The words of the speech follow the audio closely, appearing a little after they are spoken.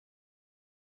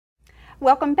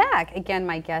Welcome back. Again,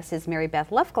 my guest is Maribeth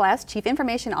Luftglass, Chief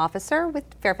Information Officer with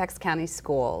Fairfax County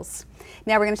Schools.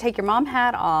 Now we're going to take your mom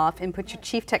hat off and put your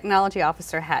Chief Technology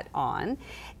Officer hat on,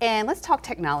 and let's talk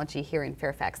technology here in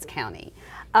Fairfax County.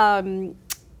 In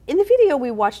the video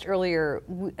we watched earlier,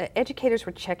 educators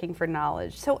were checking for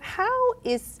knowledge. So how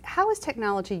is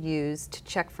technology used to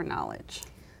check for knowledge?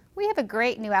 We have a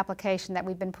great new application that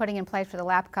we've been putting in place for the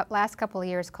last couple of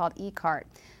years called eCart,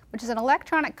 which is an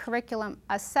electronic curriculum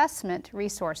assessment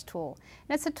resource tool.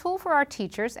 And it's a tool for our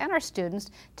teachers and our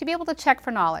students to be able to check for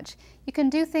knowledge. You can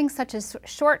do things such as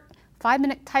short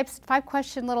 5-minute types,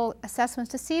 5-question little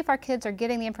assessments to see if our kids are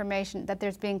getting the information that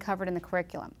there's being covered in the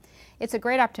curriculum. It's a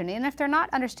great opportunity, and if they're not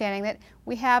understanding it,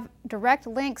 we have direct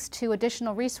links to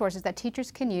additional resources that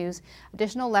teachers can use,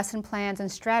 additional lesson plans and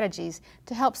strategies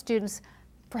to help students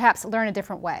perhaps learn a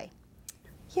different way.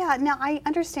 Yeah, now I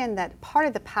understand that part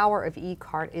of the power of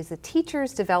eCart is the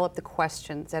teachers develop the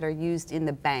questions that are used in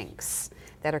the banks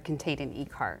that are contained in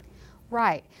eCart.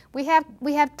 Right. We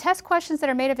have test questions that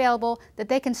are made available that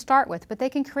they can start with, but they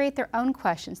can create their own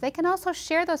questions. They can also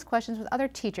share those questions with other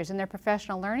teachers in their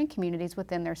professional learning communities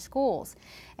within their schools.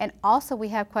 And also we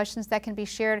have questions that can be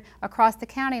shared across the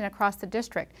county and across the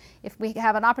district. If we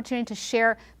have an opportunity to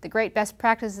share the great best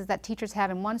practices that teachers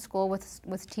have in one school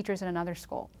with teachers in another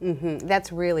school. Mm-hmm.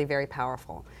 That's really very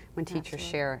powerful when teachers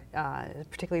share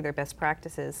particularly their best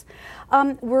practices.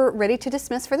 We're ready to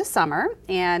dismiss for the summer,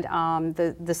 and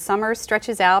the summer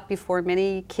stretches out before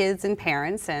many kids and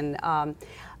parents, and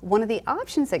one of the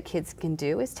options that kids can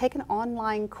do is take an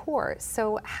online course.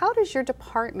 So how does your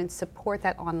department support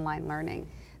that online learning?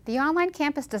 The online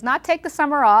campus does not take the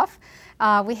summer off.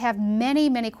 We have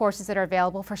many courses that are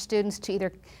available for students to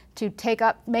either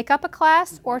make up a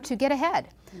class or to get ahead.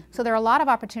 So there are a lot of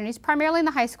opportunities, primarily in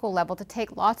the high school level, to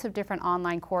take lots of different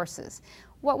online courses.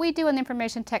 What we do in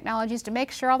information technology is to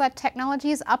make sure all that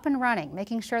technology is up and running,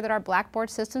 making sure that our Blackboard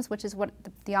systems, which is what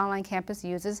the online campus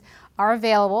uses, are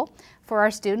available for our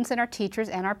students and our teachers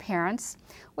and our parents.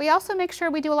 We also make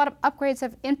sure we do a lot of upgrades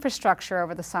of infrastructure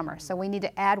over the summer. So we need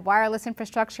to add wireless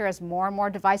infrastructure as more and more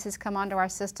devices come onto our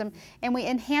system, and we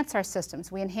enhance our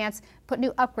systems. We put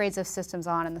new upgrades of systems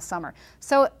on in the summer.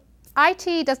 So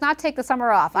IT does not take the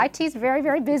summer off. IT is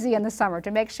very busy in the summer to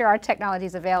make sure our technology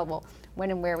is available when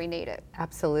and where we need it.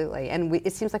 Absolutely, and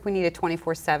it seems like we need it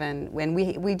 24/7 when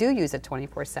we do use it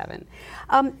 24/7.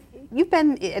 You've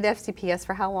been at FCPS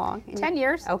for how long? 10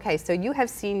 years. Okay, so you have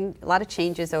seen a lot of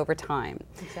changes over time.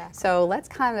 Exactly. So let's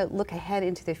kind of look ahead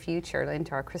into the future,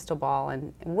 into our crystal ball,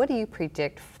 and what do you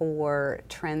predict for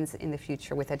trends in the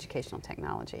future with educational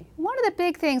technology? One of the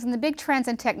big things and the big trends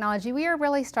in technology, we are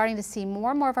really starting to see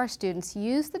more and more of our students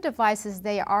use the devices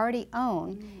they already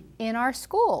own in our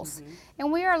schools.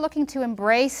 And we are looking to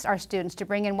embrace our students to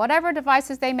bring in whatever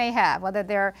devices they may have, whether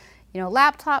they're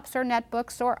laptops or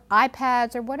netbooks or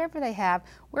iPads or whatever they have.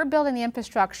 We're building the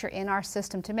infrastructure in our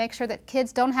system to make sure that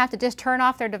kids don't have to just turn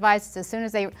off their devices as soon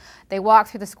as they walk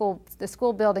through the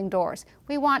school building doors.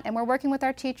 And we're working with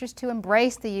our teachers to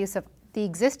embrace the use of the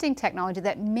existing technology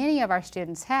that many of our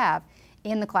students have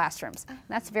in the classrooms.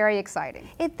 That's very exciting.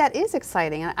 That is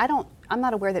exciting. I'm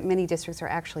not aware that many districts are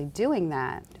actually doing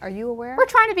that. Are you aware? We're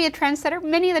trying to be a trendsetter.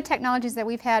 Many of the technologies that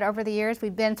we've had over the years,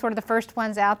 we've been sort of the first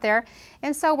ones out there.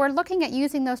 And so we're looking at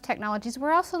using those technologies.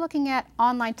 We're also looking at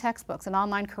online textbooks and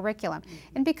online curriculum.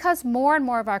 And because more and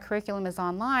more of our curriculum is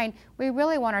online, we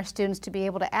really want our students to be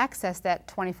able to access that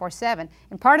 24/7.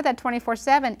 And part of that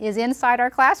 24/7 is inside our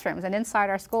classrooms and inside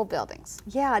our school buildings.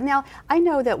 Yeah. Now, I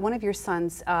know that one of your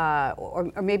sons, or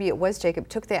maybe it was Jacob,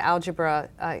 took the algebra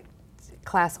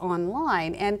class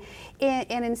online, and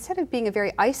instead of being a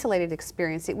very isolated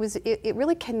experience, it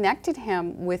really connected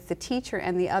him with the teacher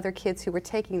and the other kids who were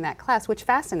taking that class, which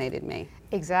fascinated me.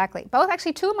 Exactly.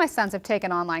 Actually, 2 of my sons have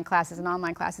taken online classes,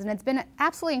 and it's been an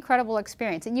absolutely incredible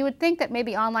experience. And you would think that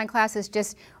maybe online class is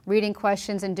just reading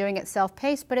questions and doing it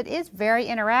self-paced, but it is very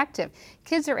interactive.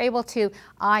 Kids are able to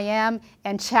IM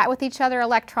and chat with each other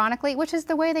electronically, which is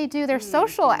the way they do their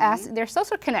social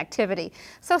connectivity.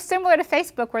 So similar to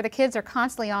Facebook, where the kids are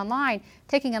constantly online,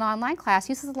 taking an online class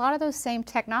uses a lot of those same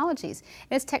technologies.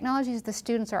 And it's technologies the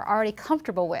students are already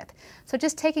comfortable with. So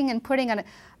just taking and putting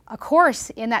a course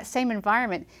in that same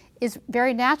environment is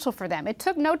very natural for them. It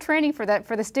took no training for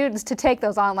the students to take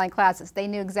those online classes. They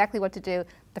knew exactly what to do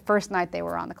the first night they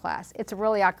were on the class. It's a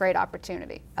really great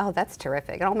opportunity. Oh, that's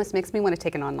terrific. It almost makes me want to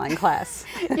take an online class.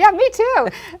 Yeah, me too.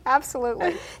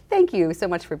 Absolutely. Thank you so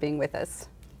much for being with us.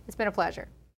 It's been a pleasure.